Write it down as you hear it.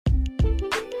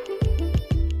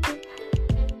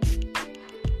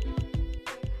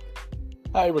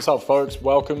Hey, what's up, folks?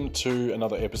 Welcome to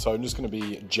another episode. I'm just going to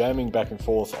be jamming back and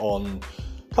forth on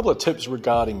a couple of tips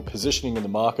regarding positioning in the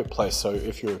marketplace. So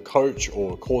if you're a coach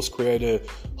or a course creator,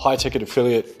 high-ticket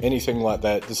affiliate, anything like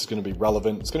that, this is going to be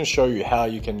relevant. It's going to show you how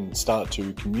you can start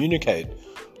to communicate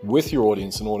with your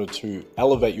audience in order to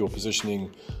elevate your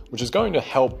positioning, which is going to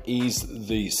help ease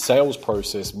the sales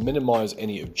process, minimize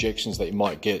any objections that you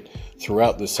might get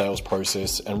throughout the sales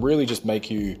process, and really just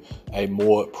make you a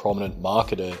more prominent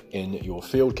marketer in your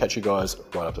field. Catch you guys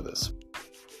right after this.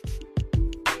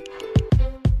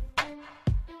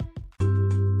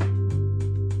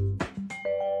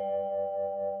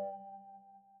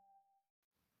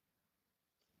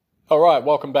 All right,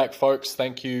 welcome back, folks.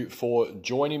 Thank you for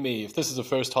joining me. If this is the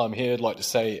first time here, I'd like to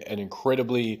say an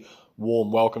incredibly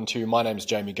warm welcome to you. My name is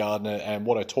Jamie Gardner, and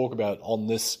what I talk about on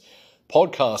this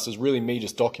podcast is really me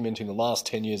just documenting the last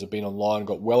 10 years I've been online,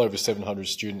 got well over 700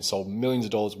 students, sold millions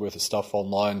of dollars worth of stuff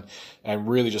online, and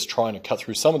really just trying to cut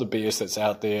through some of the BS that's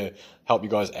out there, help you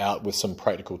guys out with some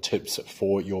practical tips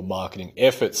for your marketing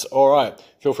efforts. All right,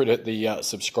 feel free to hit the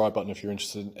subscribe button if you're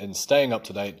interested in staying up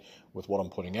to date with what I'm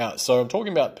putting out. So I'm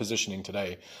talking about positioning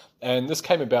today, and this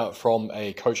came about from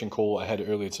a coaching call I had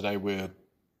earlier today where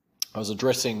I was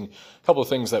addressing a couple of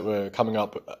things that were coming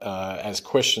up as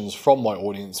questions from my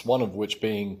audience, one of which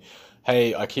being,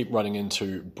 hey, I keep running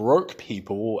into broke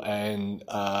people and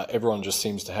everyone just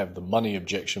seems to have the money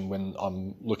objection when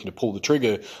I'm looking to pull the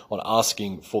trigger on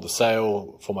asking for the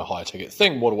sale for my high ticket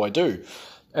thing. What do I do?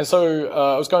 And so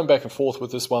I was going back and forth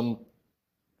with this one.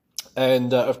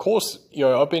 And of course,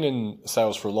 I've been in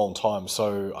sales for a long time,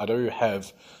 so I do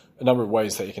have a number of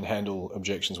ways that you can handle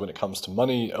objections when it comes to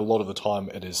money. A lot of the time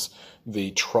it is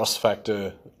the trust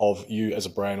factor of you as a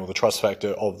brand, or the trust factor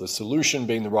of the solution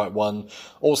being the right one.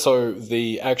 Also,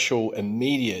 the actual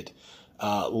immediate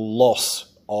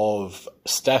loss of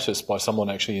status by someone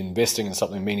actually investing in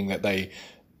something, meaning that they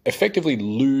effectively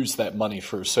lose that money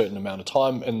for a certain amount of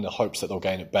time in the hopes that they'll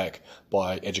gain it back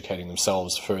by educating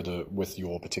themselves further with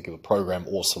your particular program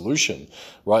or solution,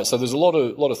 right? So there's a lot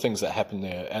of things that happen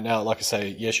there. And now, like I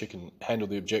say, yes, you can handle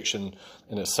the objection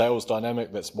in a sales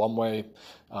dynamic. That's one way.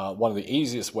 One of the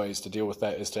easiest ways to deal with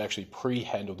that is to actually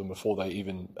pre-handle them before they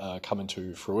even come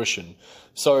into fruition.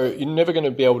 So you're never going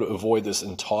to be able to avoid this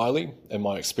entirely, in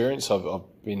my experience. I've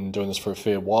been doing this for a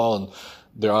fair while, and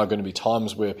there are going to be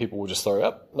times where people will just throw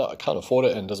up, no, I can't afford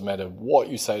it, and it doesn't matter what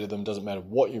you say to them, doesn't matter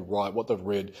what you write, what they've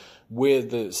read, where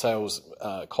the sales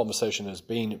conversation has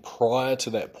been prior to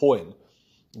that point,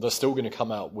 they're still going to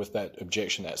come out with that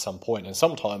objection at some point. And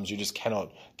sometimes you just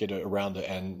cannot get around it,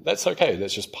 and that's okay.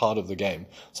 That's just part of the game.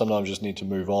 Sometimes you just need to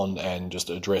move on and just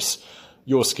address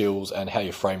your skills and how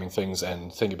you're framing things,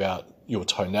 and think about your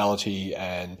tonality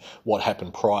and what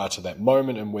happened prior to that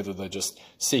moment, and whether they're just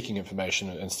seeking information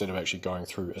instead of actually going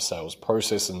through a sales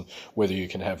process, and whether you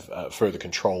can have further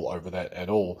control over that at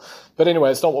all. But anyway,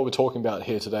 it's not what we're talking about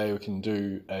here today. We can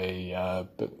do a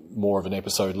bit more of an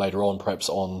episode later on, perhaps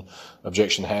on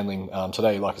objection handling.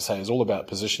 Today, like I say, is all about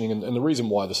positioning, and the reason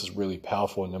why this is really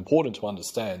powerful and important to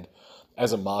understand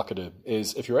as a marketer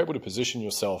is if you're able to position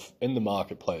yourself in the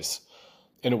marketplace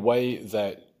in a way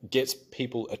that gets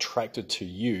people attracted to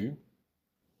you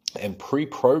and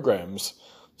pre-programs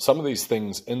some of these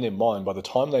things in their mind by the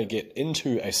time they get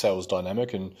into a sales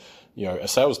dynamic. And a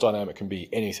sales dynamic can be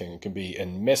anything. It can be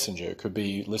in Messenger, it could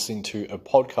be listening to a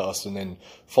podcast and then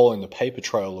following the paper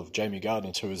trail of Jamie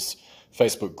Gardner to his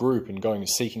Facebook group and going and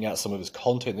seeking out some of his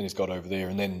content that he's got over there.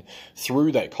 And then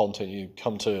through that content, you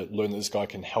come to learn that this guy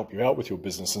can help you out with your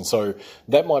business. And so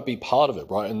that might be part of it,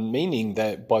 right? And meaning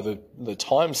that by the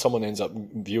time someone ends up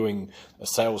viewing a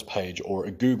sales page or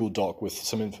a Google Doc with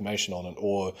some information on it,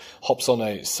 or hops on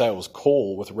a sales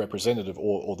call with a representative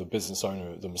or the business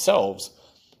owner themselves,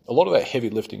 a lot of that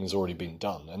heavy lifting has already been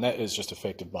done, and that is just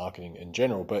effective marketing in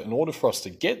general. But in order for us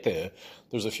to get there,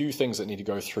 there's a few things that need to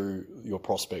go through your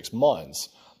prospects' minds,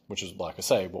 which is, like I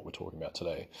say, what we're talking about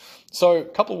today. So a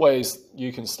couple of ways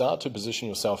you can start to position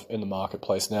yourself in the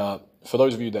marketplace. Now, for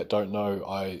those of you that don't know,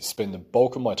 I spend the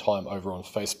bulk of my time over on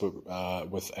Facebook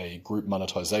with a group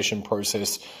monetization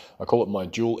process. I call it my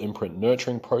dual imprint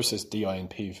nurturing process,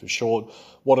 DINP for short.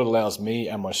 What it allows me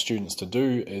and my students to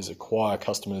do is acquire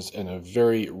customers in a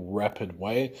very rapid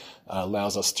way,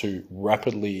 allows us to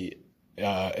rapidly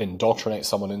indoctrinate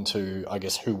someone into, I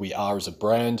guess, who we are as a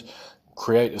brand,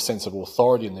 create a sense of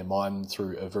authority in their mind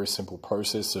through a very simple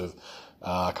process of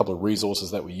a couple of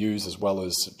resources that we use, as well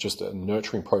as just a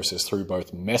nurturing process through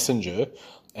both Messenger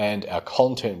and our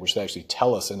content, which they actually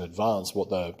tell us in advance what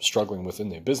they're struggling with in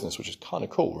their business, which is kind of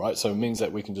cool, right? So it means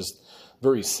that we can just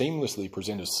very seamlessly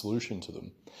present a solution to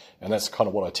them. And that's kind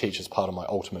of what I teach as part of my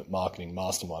Ultimate Marketing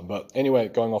Mastermind. But anyway,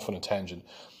 going off on a tangent.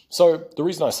 So the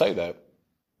reason I say that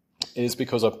is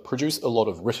because I produce a lot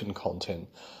of written content.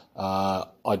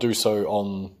 I do so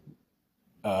on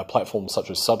platforms such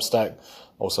as Substack.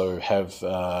 Also have,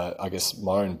 I guess,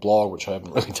 my own blog, which I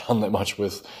haven't really done that much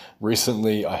with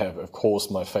recently. I have, of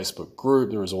course, my Facebook group.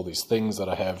 There is all these things that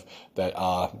I have that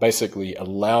are basically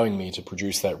allowing me to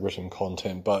produce that written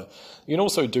content. But you can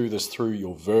also do this through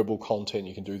your verbal content.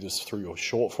 You can do this through your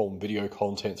short form video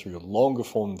content, through your longer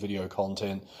form video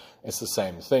content. It's the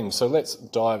same thing. So let's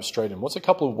dive straight in. What's a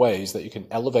couple of ways that you can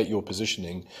elevate your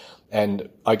positioning and,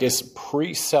 I guess,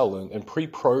 pre-sell and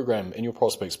pre-program in your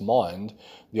prospect's mind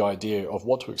the idea of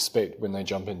what to expect when they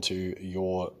jump into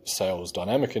your sales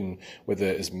dynamic, and whether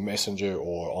it's Messenger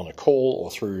or on a call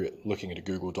or through looking at a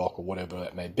Google Doc or whatever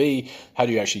that may be. How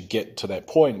do you actually get to that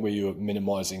point where you're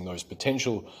minimizing those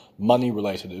potential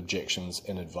money-related objections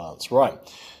in advance? Right.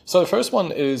 So the first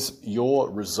one is your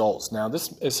results. Now,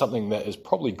 this is something that is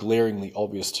probably glaringly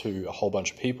obvious to a whole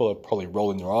bunch of people. Are probably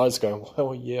rolling their eyes going,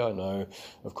 well, yeah, I know.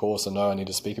 Of course, I know I need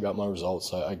to speak about my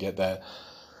results. I get that.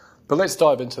 But let's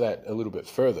dive into that a little bit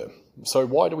further. So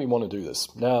why do we want to do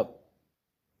this? Now,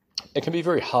 it can be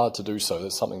very hard to do so.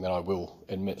 That's something that I will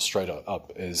admit straight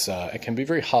up is it can be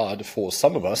very hard for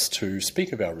some of us to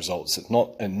speak of our results. It's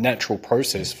not a natural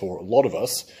process for a lot of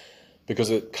us because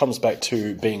it comes back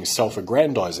to being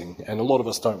self-aggrandizing. And a lot of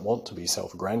us don't want to be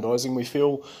self-aggrandizing. We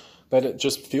feel that it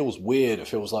just feels weird. It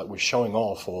feels like we're showing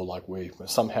off, or like we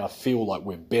somehow feel like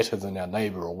we're better than our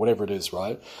neighbor, or whatever it is,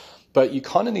 right? But you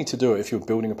kind of need to do it if you're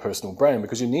building a personal brand,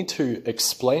 because you need to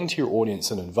explain to your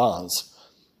audience in advance,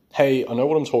 hey, I know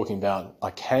what I'm talking about.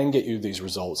 I can get you these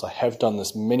results. I have done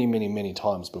this many, many, many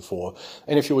times before.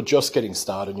 And if you're just getting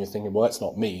started and you're thinking, well, that's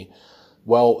not me,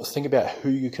 well, think about who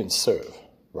you can serve,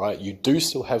 right? You do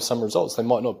still have some results. They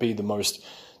might not be the most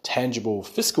tangible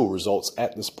fiscal results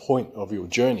at this point of your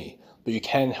journey, but you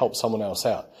can help someone else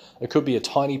out. It could be a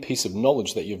tiny piece of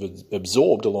knowledge that you've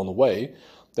absorbed along the way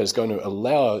that is going to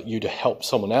allow you to help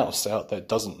someone else out that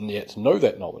doesn't yet know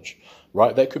that knowledge,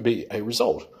 right? That could be a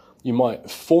result. You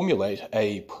might formulate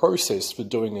a process for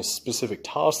doing a specific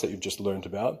task that you've just learned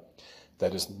about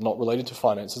that is not related to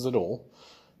finances at all,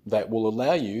 that will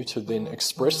allow you to then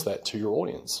express that to your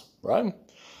audience, right?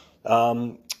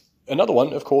 Another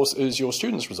one, of course, is your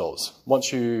students' results.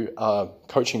 Once you are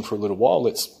coaching for a little while,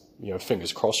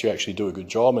 fingers crossed you actually do a good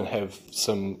job and have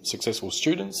some successful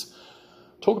students.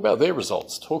 Talk about their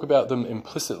results. Talk about them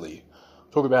implicitly.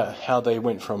 Talk about how they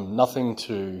went from nothing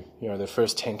to, their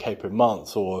first 10K per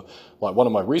month, or like one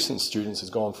of my recent students has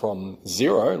gone from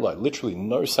zero, like literally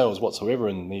no sales whatsoever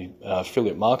in the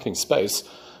affiliate marketing space,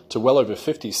 to well over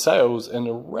 50 sales in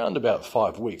around about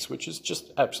 5 weeks, which is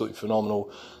just absolutely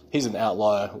phenomenal. He's an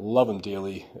outlier, love him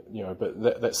dearly,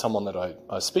 but that's someone that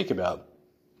I speak about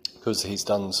because he's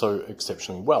done so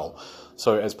exceptionally well.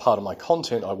 So as part of my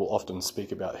content, I will often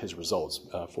speak about his results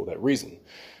for that reason.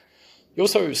 You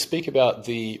also speak about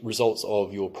the results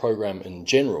of your program in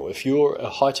general. If you're a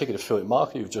high-ticket affiliate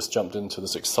marketer, you've just jumped into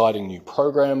this exciting new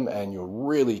program and you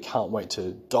really can't wait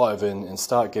to dive in and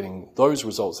start getting those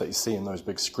results that you see in those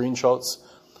big screenshots.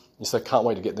 You say, can't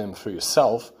wait to get them for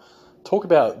yourself. Talk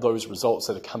about those results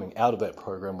that are coming out of that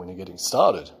program when you're getting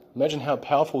started. Imagine how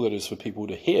powerful that is for people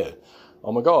to hear.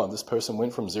 Oh my God, this person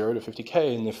went from 0 to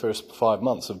 50K in their first 5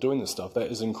 months of doing this stuff. That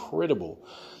is incredible.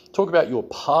 Talk about your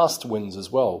past wins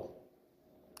as well.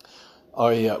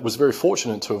 I was very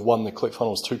fortunate to have won the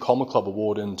ClickFunnels 2 Comma Club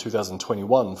Award in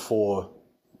 2021 for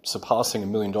surpassing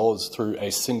 $1 million through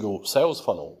a single sales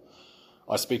funnel.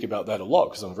 I speak about that a lot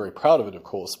because I'm very proud of it, of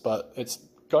course, but it's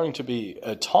going to be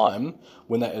a time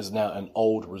when that is now an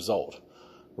old result.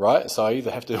 Right? So I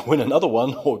either have to win another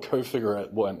one or go figure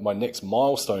out what my next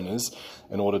milestone is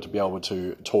in order to be able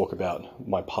to talk about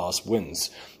my past wins.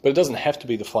 But it doesn't have to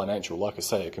be the financial. Like I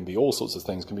say, it can be all sorts of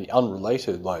things. It can be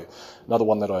unrelated. Like another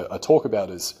one that I talk about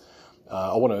is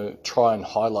I want to try and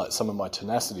highlight some of my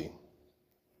tenacity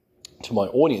to my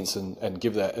audience and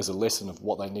give that as a lesson of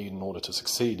what they need in order to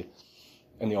succeed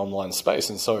in the online space.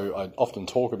 And so I often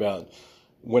talk about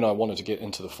when I wanted to get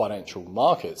into the financial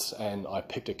markets and I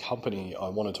picked a company I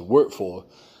wanted to work for,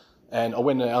 and I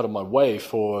went out of my way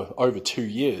for over 2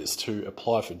 years to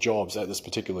apply for jobs at this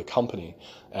particular company,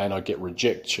 and I'd get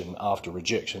rejection after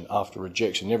rejection after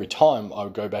rejection. Every time I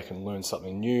would go back and learn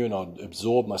something new, and I'd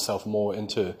absorb myself more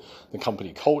into the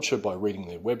company culture by reading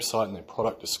their website and their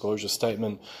product disclosure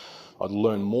statement. I'd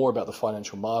learn more about the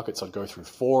financial markets. I'd go through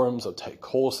forums. I'd take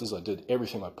courses. I did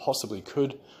everything I possibly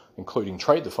could, including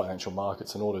trade the financial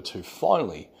markets, in order to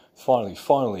finally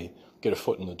get a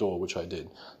foot in the door, which I did.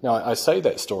 Now, I say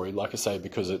that story, like I say,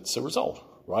 because it's a result,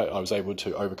 right? I was able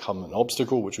to overcome an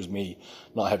obstacle, which was me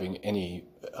not having any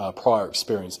prior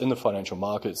experience in the financial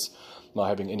markets, not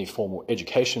having any formal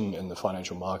education in the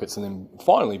financial markets, and then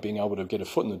finally being able to get a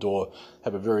foot in the door,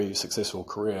 have a very successful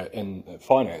career in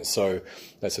finance. So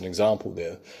that's an example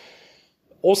there.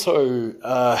 Also,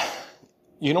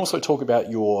 you can also talk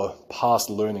about your past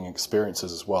learning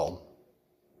experiences as well.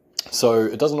 So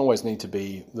it doesn't always need to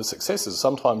be the successes.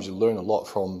 Sometimes you learn a lot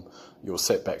from your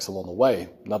setbacks along the way.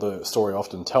 Another story I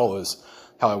often tell is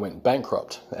how I went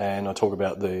bankrupt, and I talk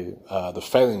about the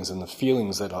failings and the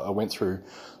feelings that I went through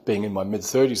being in my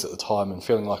mid-30s at the time and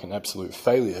feeling like an absolute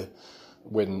failure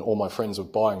when all my friends were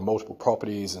buying multiple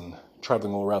properties and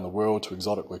traveling all around the world to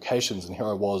exotic locations, and here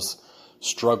I was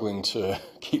struggling to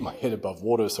keep my head above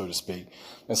water, so to speak.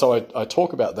 And so I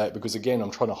talk about that because, again,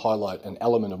 I'm trying to highlight an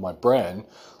element of my brand,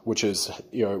 which is,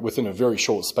 within a very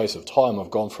short space of time, I've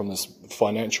gone from this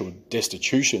financial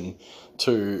destitution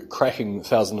to cracking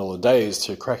 $1,000 days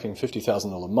to cracking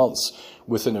 $50,000 months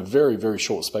within a very, very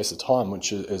short space of time,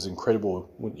 which is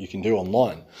incredible what you can do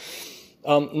online.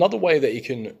 Another way that you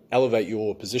can elevate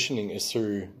your positioning is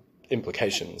through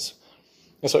implications.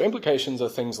 And so implications are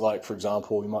things like, for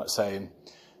example, you might say,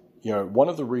 one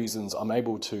of the reasons I'm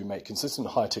able to make consistent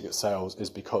high-ticket sales is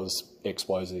because X,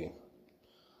 Y, Z,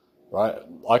 right?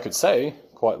 I could say,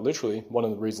 quite literally, one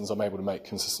of the reasons I'm able to make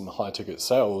consistent high-ticket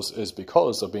sales is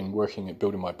because I've been working at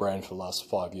building my brand for the last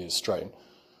 5 years straight.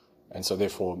 And so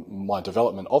therefore, my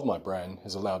development of my brand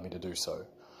has allowed me to do so.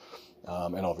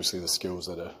 And obviously the skills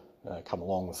that come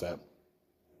along with that.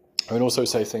 I would also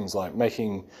say things like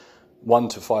making $1,000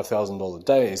 to $5,000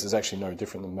 days is actually no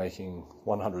different than making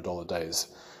 $100 days.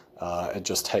 It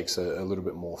just takes a little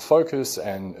bit more focus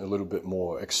and a little bit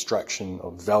more extraction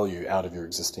of value out of your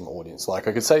existing audience. Like,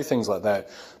 I could say things like that,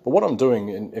 but what I'm doing,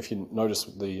 and if you notice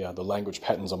the language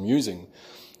patterns I'm using,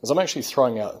 is I'm actually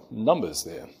throwing out numbers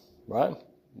there, right?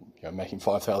 Making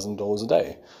 $5,000 a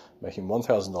day, making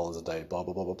 $1,000 a day, blah,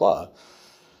 blah, blah, blah, blah.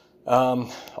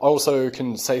 I also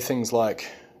can say things like,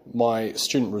 my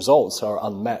student results are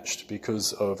unmatched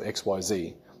because of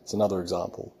XYZ. It's another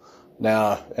example.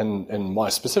 Now, in my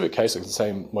specific case, I can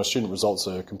say my student results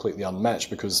are completely unmatched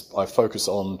because I focus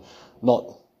on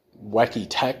not wacky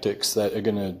tactics that are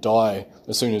going to die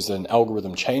as soon as an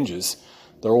algorithm changes.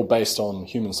 They're all based on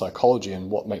human psychology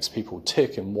and what makes people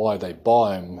tick and why they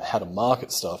buy and how to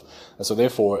market stuff. And so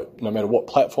therefore, no matter what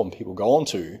platform people go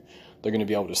onto, they're going to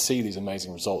be able to see these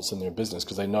amazing results in their business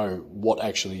because they know what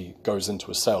actually goes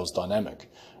into a sales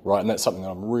dynamic, right? And that's something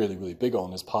that I'm really, really big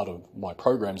on as part of my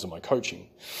programs and my coaching.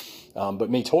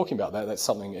 But me talking about that, that's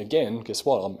something, again, guess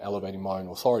what? I'm elevating my own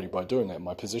authority by doing that,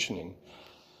 my positioning.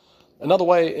 Another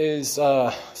way is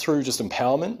through just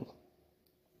empowerment.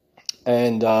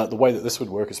 And the way that this would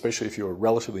work, especially if you're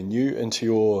relatively new into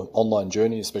your online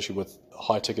journey, especially with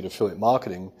high-ticket affiliate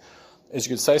marketing, is you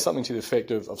could say something to the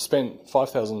effect of, I've spent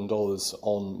 $5,000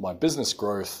 on my business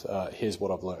growth, here's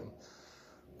what I've learned.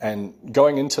 And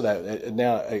going into that, it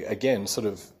now, again, sort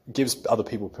of gives other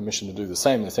people permission to do the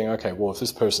same. They think, okay, well, if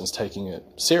this person's taking it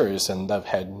serious and they've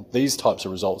had these types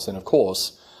of results, then of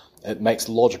course, it makes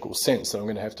logical sense that I'm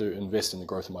going to have to invest in the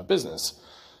growth of my business.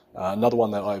 Another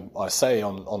one that I say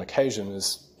on occasion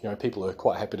is, people are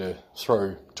quite happy to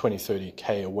throw 20,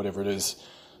 30K or whatever it is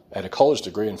at a college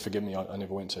degree, and forgive me, I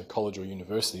never went to college or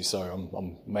university, so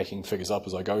I'm making figures up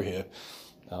as I go here.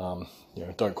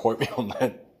 Don't quote me on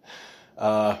that.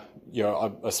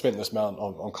 I spent this amount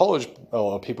on college,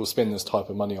 or people spend this type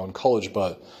of money on college,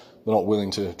 but they're not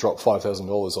willing to drop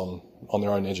 $5,000 on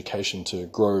their own education to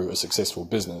grow a successful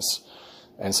business.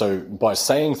 And so by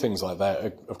saying things like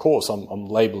that, of course, I'm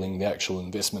labeling the actual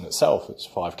investment itself. It's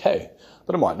 5K,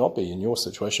 but it might not be. In your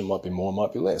situation, it might be more, it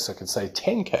might be less. I could say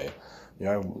 10K.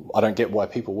 I don't get why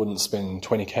people wouldn't spend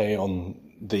 20K on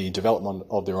the development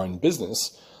of their own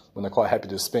business when they're quite happy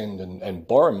to spend and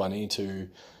borrow money to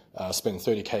spend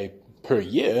 30K per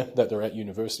year that they're at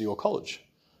university or college,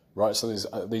 right? So there's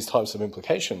these types of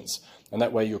implications, and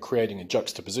that way you're creating a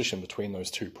juxtaposition between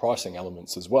those two pricing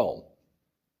elements as well.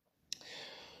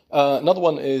 Another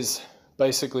one is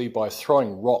basically by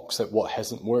throwing rocks at what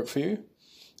hasn't worked for you.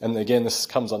 And again, this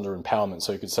comes under empowerment.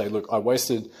 So you could say, look, I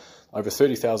wasted over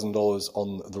 $30,000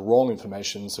 on the wrong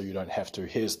information, so you don't have to.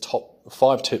 Here's top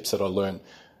 5 tips that I learned,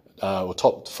 or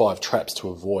top 5 traps to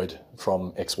avoid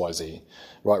from XYZ,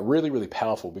 right? Really, really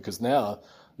powerful, because now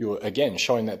you're, again,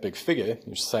 showing that big figure.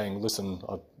 You're saying, listen,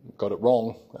 I got it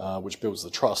wrong, which builds the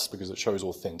trust because it shows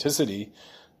authenticity,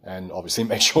 and obviously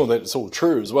make sure that it's all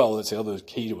true as well. That's the other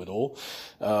key to it all.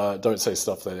 Don't say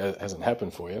stuff that hasn't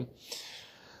happened for you.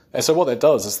 And so what that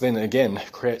does is then again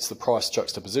creates the price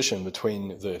juxtaposition between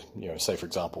the, say for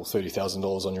example,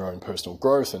 $30,000 on your own personal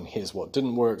growth, and here's what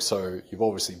didn't work. So you've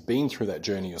obviously been through that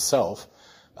journey yourself.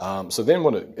 So then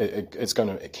what it's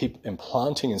going to keep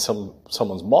implanting in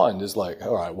someone's mind is like,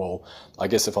 all right, well, I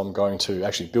guess if I'm going to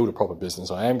actually build a proper business,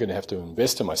 I am going to have to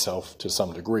invest in myself to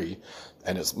some degree.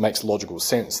 And it makes logical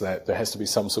sense that there has to be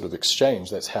some sort of exchange.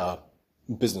 That's how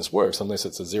business works, unless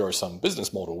it's a zero-sum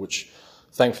business model, which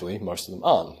thankfully most of them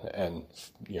aren't. And,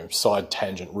 side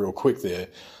tangent real quick there,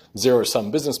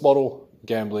 zero-sum business model,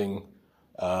 gambling,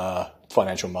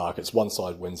 financial markets, one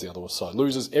side wins, the other side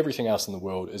loses. Everything else in the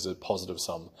world is a positive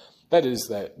sum. That is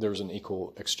that there is an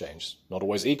equal exchange. Not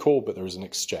always equal, but there is an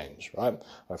exchange, right?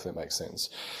 Hopefully that makes sense.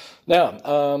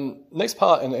 Now, next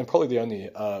part, and probably the only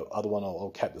other one,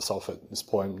 I'll cap this off at this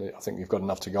point. I think we've got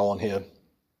enough to go on here.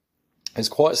 It's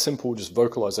quite simple, just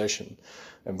vocalization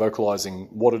and vocalizing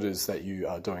what it is that you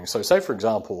are doing. So say, for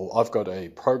example, I've got a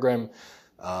program.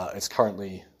 It's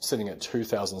currently sitting at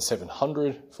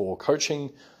 $2,700 for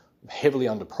coaching, heavily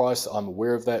underpriced. I'm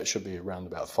aware of that. It should be around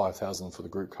about $5,000 for the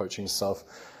group coaching stuff.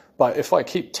 But if I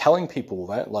keep telling people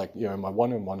that, like, my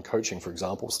one-on-one coaching, for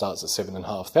example, starts at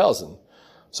 $7,500.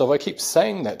 So if I keep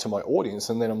saying that to my audience,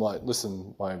 and then I'm like,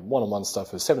 listen, my one-on-one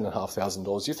stuff is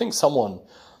 $7,500. You think someone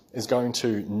is going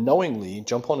to knowingly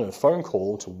jump on a phone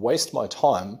call to waste my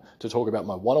time to talk about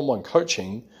my one-on-one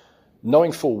coaching,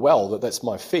 knowing full well that that's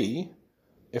my fee,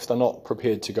 if they're not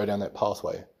prepared to go down that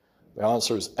pathway? The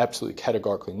answer is absolutely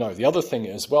categorically no. The other thing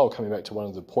as well, coming back to one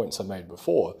of the points I made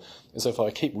before, is if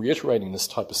I keep reiterating this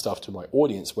type of stuff to my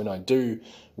audience, when I do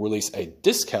release a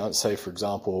discount, say for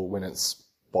example, when it's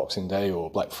Boxing Day or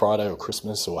Black Friday or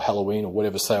Christmas or Halloween or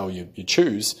whatever sale you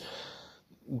choose,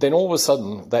 then all of a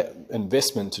sudden that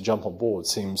investment to jump on board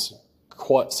seems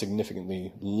quite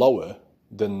significantly lower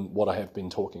than what I have been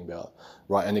talking about,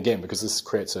 right? And again, because this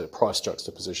creates a price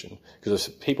juxtaposition, because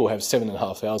if people have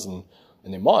 $7,500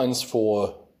 in their minds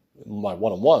for my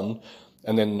one-on-one,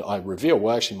 and then I reveal,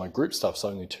 well, actually my group stuff's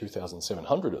only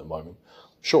 $2,700 at the moment.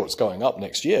 Sure, it's going up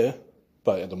next year,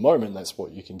 but at the moment, that's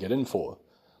what you can get in for.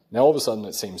 Now, all of a sudden,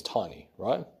 it seems tiny,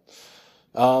 right?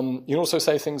 You can also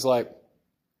say things like,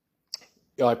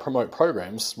 I promote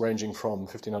programs ranging from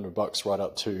 $1,500 right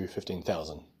up to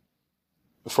 $15,000,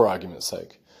 for argument's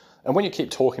sake. And when you keep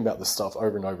talking about this stuff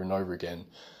over and over and over again,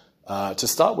 to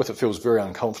start with, it feels very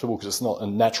uncomfortable because it's not a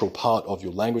natural part of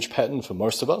your language pattern for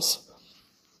most of us.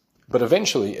 But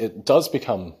eventually, it does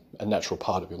become a natural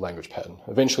part of your language pattern.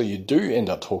 Eventually, you do end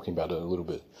up talking about it a little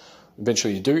bit.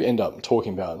 Eventually, you do end up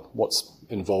talking about what's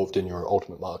involved in your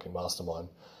Ultimate Marketing Mastermind.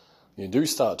 You do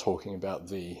start talking about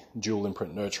the dual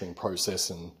imprint nurturing process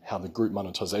and how the group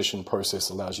monetization process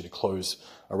allows you to close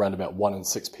around about 1 in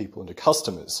 6 people into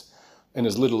customers in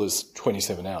as little as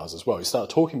 27 hours as well. You start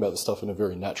talking about this stuff in a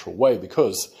very natural way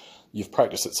because you've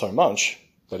practiced it so much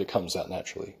that it comes out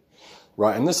naturally,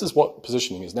 right? And this is what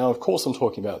positioning is. Now, of course, I'm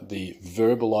talking about the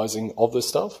verbalizing of this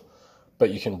stuff,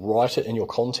 but you can write it in your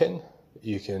content.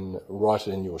 You can write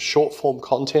it in your short form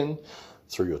content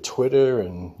through your Twitter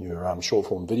and your short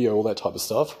form video, all that type of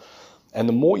stuff. And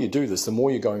the more you do this, the more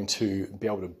you're going to be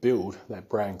able to build that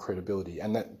brand credibility.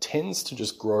 And that tends to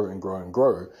just grow and grow and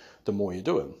grow the more you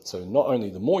do it. So not only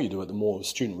the more you do it, the more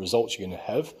student results you're going to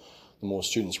have. The more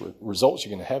students results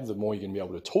you're going to have, the more you're going to be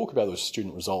able to talk about those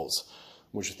student results,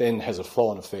 which then has a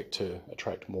flow-on effect to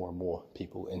attract more and more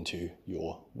people into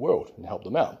your world and help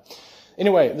them out.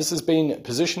 Anyway, this has been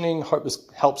Positioning. Hope this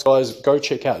helps, guys. Go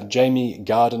check out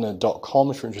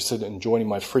jamiegardiner.com if you're interested in joining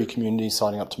my free community,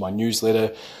 signing up to my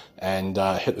newsletter, and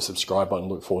hit the subscribe button.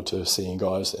 Look forward to seeing you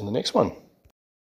guys in the next one.